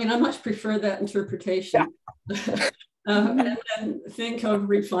 then, I mean, I much prefer that interpretation. Yeah. And then think of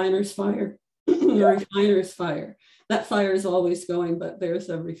refiner's fire. Refiner's fire. That fire is always going, but there's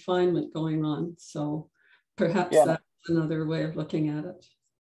a refinement going on. So perhaps that's another way of looking at it.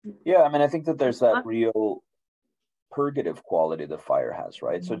 Yeah, I mean, I think that there's that real purgative quality the fire has,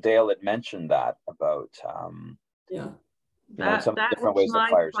 right? So Dale had mentioned that about some different ways that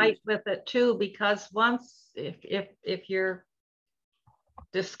fire fight with it too, because once if you're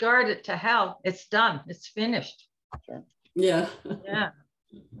discarded to hell, it's done, it's finished. Sure. Yeah.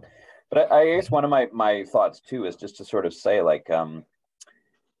 But I guess one of my thoughts too is just to sort of say, like,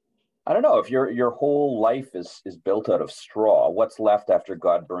 I don't know, if your whole life is built out of straw, what's left after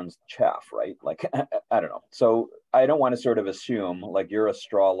God burns the chaff, right? Like, I don't know. So I don't want to sort of assume, like, you're a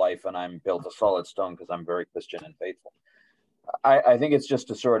straw life and I'm built of solid stone because I'm very Christian and faithful. I think it's just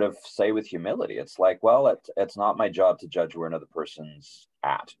to sort of say with humility, it's like, well, it's not my job to judge where another person's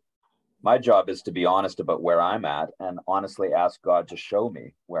at. My job is to be honest about where I'm at and honestly ask God to show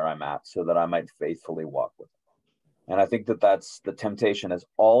me where I'm at so that I might faithfully walk with him. And I think that's the temptation has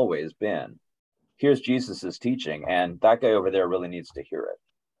always been, here's Jesus's teaching, and that guy over there really needs to hear it.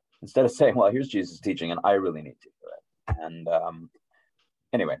 Instead of saying, well, here's Jesus' teaching, and I really need to hear it. And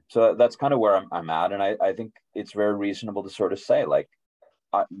anyway, so that's kind of where I'm at. And I think it's very reasonable to sort of say, like,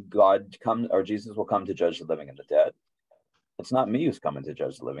 Jesus will come to judge the living and the dead. It's not me who's coming to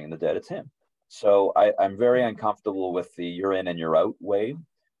judge the living and the dead, it's him. So I'm very uncomfortable with the you're in and you're out way,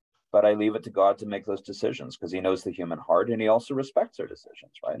 but I leave it to God to make those decisions because he knows the human heart and he also respects our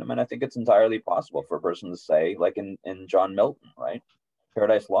decisions, right? I mean, I think it's entirely possible for a person to say, like in John Milton, right?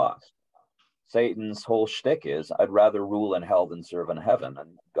 Paradise Lost. Satan's whole shtick is, I'd rather rule in hell than serve in heaven.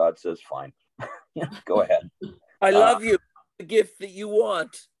 And God says, fine, go ahead. I love you. The gift that you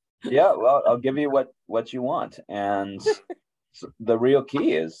want. Yeah, well, I'll give you what you want. And the real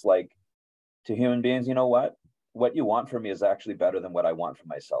key is, like, to human beings, you know what you want from me is actually better than what I want for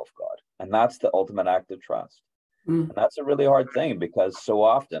myself, God. And that's the ultimate act of trust. And that's a really hard thing, because so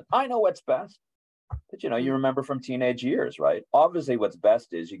often I know what's best. But, you remember from teenage years, right? Obviously, what's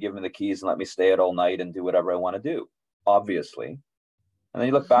best is you give me the keys and let me stay out all night and do whatever I want to do, obviously. And then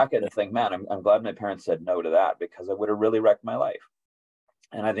you look back at it and think, man, I'm glad my parents said no to that, because it would have really wrecked my life.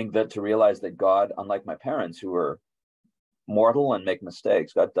 And I think that to realize that God, unlike my parents, who are mortal and make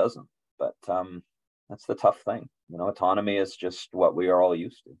mistakes, God doesn't. But that's the tough thing. Autonomy is just what we are all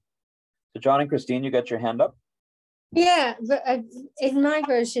used to. So John and Christine, you got your hand up? Yeah, in my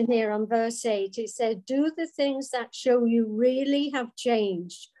version here on verse 8, it said, do the things that show you really have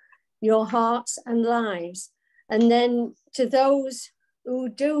changed your hearts and lives. And then to those who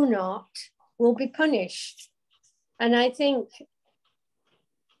do not will be punished. And I think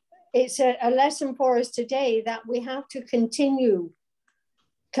it's a lesson for us today that we have to continue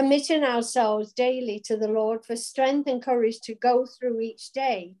committing ourselves daily to the Lord for strength and courage to go through each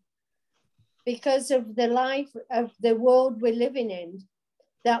day, because of the life of the world we're living in,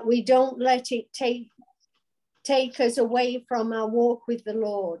 that we don't let it take us away from our walk with the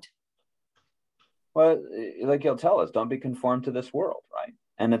Lord. Well, like he'll tell us, don't be conformed to this world, right?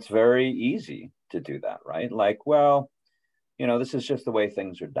 And it's very easy to do that, right? Like, well, this is just the way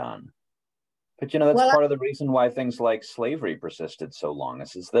things are done. But, that's part of the reason why things like slavery persisted so long.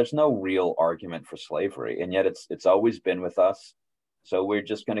 Is there's no real argument for slavery, and yet it's always been with us. So we're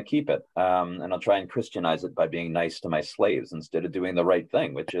just going to keep it. And I'll try and Christianize it by being nice to my slaves instead of doing the right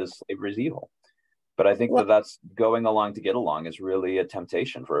thing, which is slavery is evil. But I think that's going along to get along is really a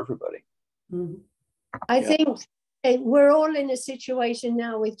temptation for everybody. I think we're all in a situation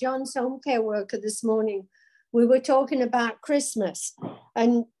now with John's home care worker this morning. We were talking about Christmas,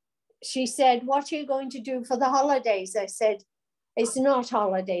 and she said, what are you going to do for the holidays? I said, it's not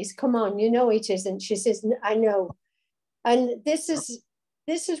holidays. Come on, it isn't. She says, I know. And this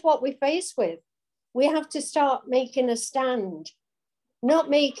is what we face with. We have to start making a stand, not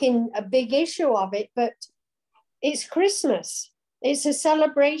making a big issue of it, but it's Christmas. It's a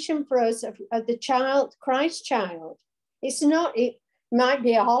celebration for us of the child, Christ child. It's not, it might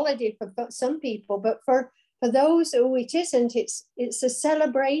be a holiday for some people, but for those who it isn't, it's a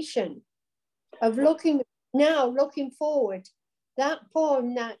celebration of looking forward. That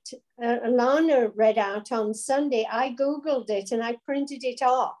poem that Alana read out on Sunday, I Googled it and I printed it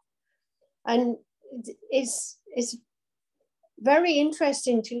off. And it's very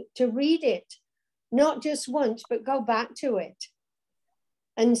interesting to read it, not just once, but go back to it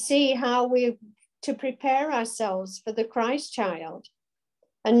and see how we're to prepare ourselves for the Christ child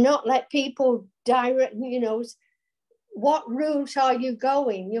and not let people direct, what route are you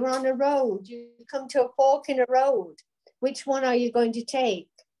going? You're on a road, you come to a fork in a road. Which one are you going to take?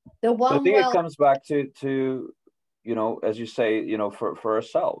 The one. I think it comes back to as you say, for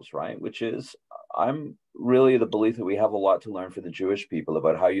ourselves, right? Which is, I'm really the belief that we have a lot to learn for the Jewish people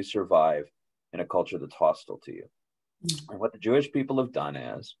about how you survive in a culture that's hostile to you. And what the Jewish people have done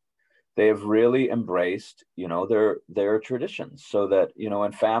is they have really embraced, their traditions, so that,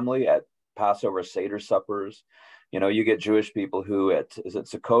 in family at Passover Seder suppers, you get Jewish people who is it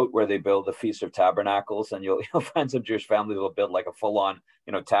Sukkot, where they build the Feast of Tabernacles, and you'll find some Jewish families will build like a full-on,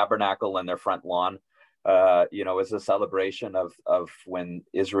 tabernacle in their front lawn, as a celebration of when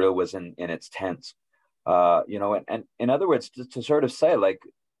Israel was in its tents, and in other words, to sort of say, like,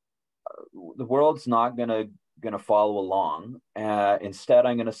 the world's not gonna follow along. Instead,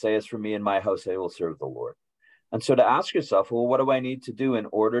 I'm gonna say, as for me and my house, I will serve the Lord. And so to ask yourself, well, what do I need to do in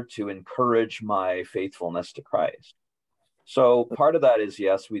order to encourage my faithfulness to Christ? So part of that is,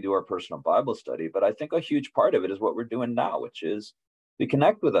 yes, we do our personal Bible study, but I think a huge part of it is what we're doing now, which is we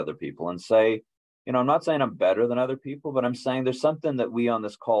connect with other people and say, I'm not saying I'm better than other people, but I'm saying there's something that we on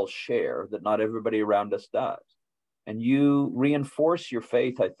this call share that not everybody around us does. And you reinforce your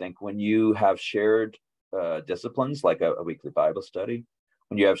faith, I think, when you have shared disciplines like a weekly Bible study,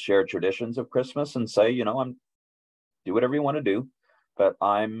 when you have shared traditions of Christmas and say, I'm do whatever you want to do, but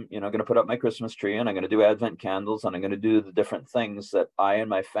I'm, going to put up my Christmas tree, and I'm going to do Advent candles, and I'm going to do the different things that I and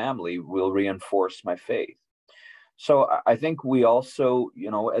my family will reinforce my faith. So I think we also,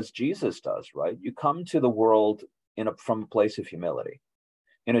 as Jesus does, right? You come to the world from a place of humility.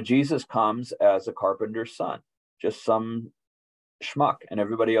 Jesus comes as a carpenter's son, just some schmuck. And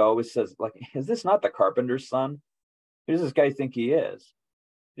everybody always says, like, is this not the carpenter's son? Who does this guy think he is?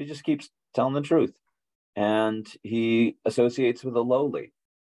 He just keeps telling the truth. And he associates with the lowly.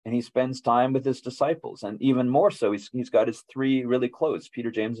 And he spends time with his disciples. And even more so, he's got his three really close,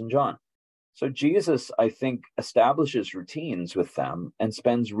 Peter, James, and John. So Jesus, I think, establishes routines with them and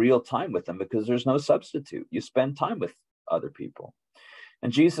spends real time with them, because there's no substitute. You spend time with other people.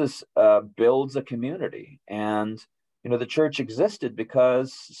 And Jesus builds a community. And, the church existed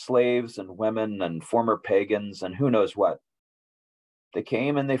because slaves and women and former pagans and who knows what, they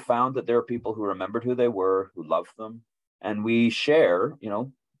came and they found that there are people who remembered who they were, who loved them. And we share,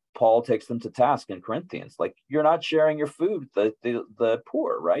 Paul takes them to task in Corinthians. Like, you're not sharing your food, the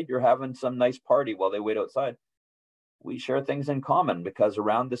poor, right? You're having some nice party while they wait outside. We share things in common because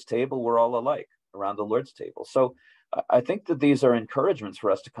around this table, we're all alike, around the Lord's table. So I think that these are encouragements for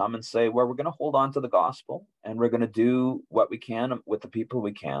us to come and say, well, we're going to hold on to the gospel, and we're going to do what we can with the people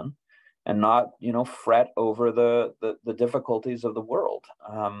we can, and not, fret over the difficulties of the world.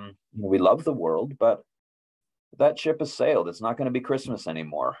 We love the world, but that ship has sailed. It's not going to be Christmas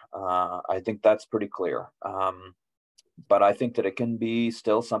anymore. I think that's pretty clear. But I think that it can be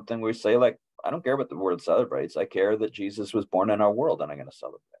still something we say, like, I don't care what the world celebrates. I care that Jesus was born in our world, and I'm going to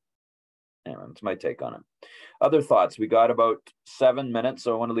celebrate. Anyway, that's my take on it. Other thoughts? We got about 7 minutes,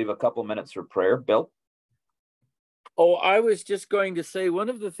 so I want to leave a couple minutes for prayer. Bill? Oh, I was just going to say, one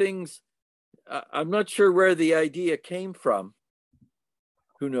of the things, I'm not sure where the idea came from.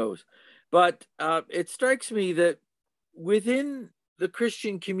 Who knows? But it strikes me that within the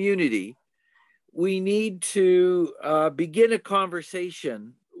Christian community, we need to begin a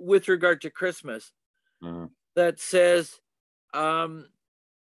conversation with regard to Christmas that says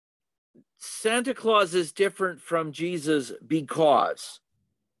Santa Claus is different from Jesus because.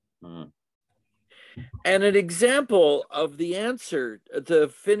 And an example of the answer,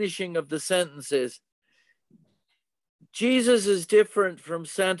 the finishing of the sentence is, Jesus is different from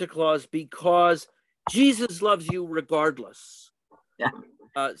Santa Claus because Jesus loves you regardless. Yeah.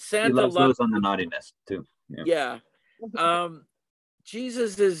 Santa he loves those on the naughtiness too. Yeah.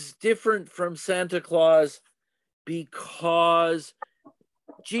 Jesus is different from Santa Claus because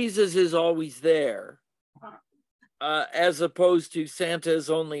Jesus is always there, as opposed to Santa is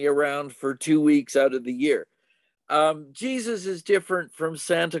only around for 2 weeks out of the year. Jesus is different from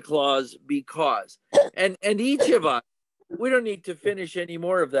Santa Claus because, and each of us, we don't need to finish any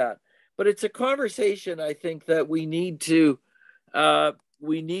more of that, but it's a conversation I think that we need to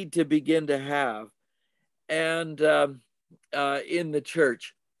begin to have, and in the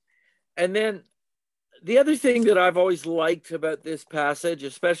church. And then the other thing that I've always liked about this passage,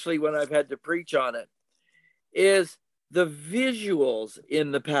 especially when I've had to preach on it, is the visuals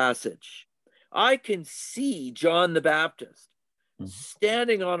in the passage. I can see John the Baptist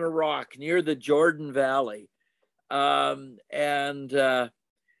standing on a rock near the Jordan Valley, and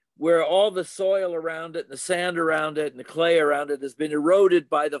where all the soil around it, and the sand around it, and the clay around it has been eroded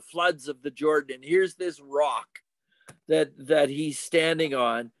by the floods of the Jordan. And here's this rock that he's standing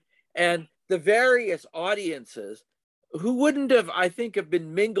on, and the various audiences who wouldn't have, I think, have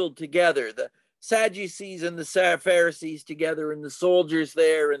been mingled together, the Sadducees and the Pharisees together, and the soldiers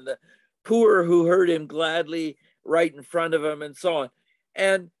there, and the poor who heard him gladly right in front of him, and so on.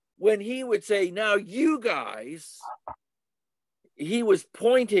 And when he would say, now you guys, he was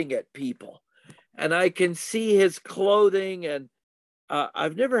pointing at people, and I can see his clothing. And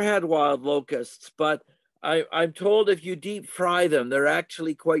I've never had wild locusts, but I'm told if you deep fry them, they're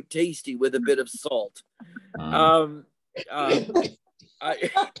actually quite tasty with a bit of salt.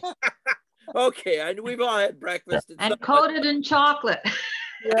 Okay, we've all had breakfast. And coated in chocolate.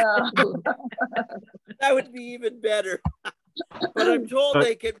 Yeah. That would be even better. But I'm told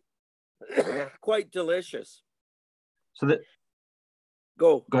they can quite delicious. So that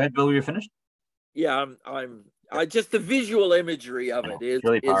go ahead, Bill. You're finished. Yeah, I just the visual imagery of it is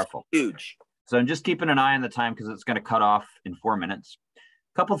really powerful, huge. So I'm just keeping an eye on the time because it's going to cut off in 4 minutes.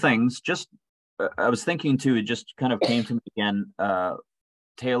 A couple things. Just I was thinking too. It just kind of came to me again.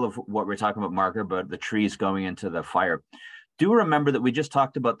 Tale of what we're talking about, Margaret, about the trees going into the fire. Do remember that we just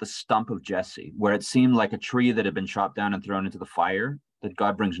talked about the stump of Jesse, where it seemed like a tree that had been chopped down and thrown into the fire, that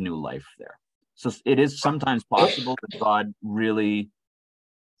God brings new life there. So it is sometimes possible that God really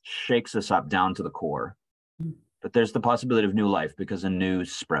shakes us up down to the core, but there's the possibility of new life because a new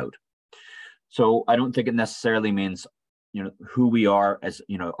sprout. So I don't think it necessarily means, who we are as,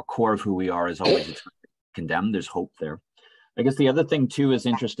 a core of who we are is always condemned. There's hope there. I guess the other thing too is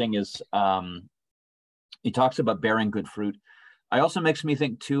interesting is he talks about bearing good fruit. It also makes me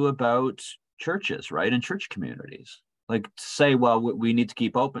think too about churches, right? And church communities. Like say, well, we need to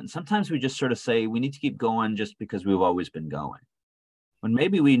keep open. Sometimes we just sort of say we need to keep going just because we've always been going. when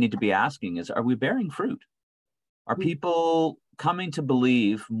maybe we need to be asking is, are we bearing fruit? Are people coming to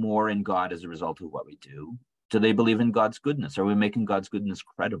believe more in God as a result of what we do? Do they believe in God's goodness? Are we making God's goodness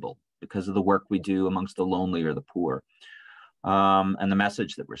credible because of the work we do amongst the lonely or the poor, and the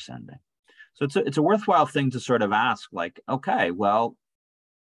message that we're sending? So it's a worthwhile thing to sort of ask, like, okay, well,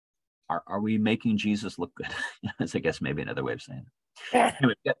 are we making Jesus look good? That's, I guess, maybe another way of saying it. Anyway,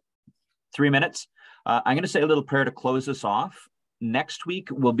 we've got 3 minutes. I'm going to say a little prayer to close us off. Next week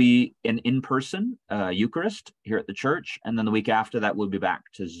will be an in-person Eucharist here at the church. And then the week after that, we'll be back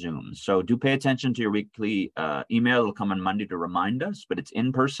to Zoom. So do pay attention to your weekly email. It'll come on Monday to remind us, but it's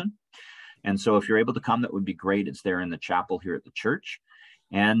in person. And so if you're able to come, that would be great. It's there in the chapel here at the church.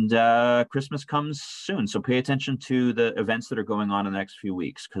 And Christmas comes soon. So pay attention to the events that are going on in the next few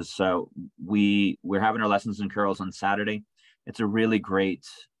weeks, because we're having our lessons and carols on Saturday. It's a really great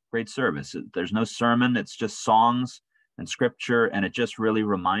service. There's no sermon. It's just songs and scripture, and it just really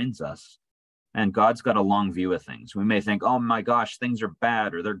reminds us, and God's got a long view of things. We may think, oh my gosh, things are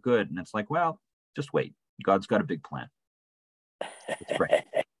bad or they're good, and it's like, well, just wait. God's got a big plan. Let's pray.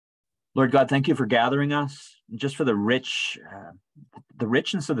 Lord God, thank you for gathering us, and just for the richness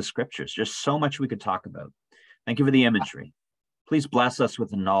of the scriptures. Just so much we could talk about. Thank you for the imagery. Please bless us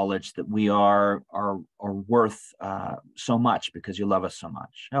with the knowledge that we are worth so much because you love us so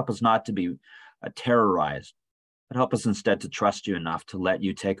much. Help us not to be terrorized, but help us instead to trust you enough to let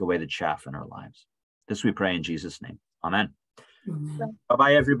you take away the chaff in our lives. This we pray in Jesus' name. Amen.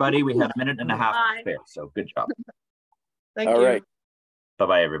 Bye-bye, everybody. We had a minute and a half to spare, so good job. Thank All you. right.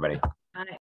 Bye-bye, everybody. Bye.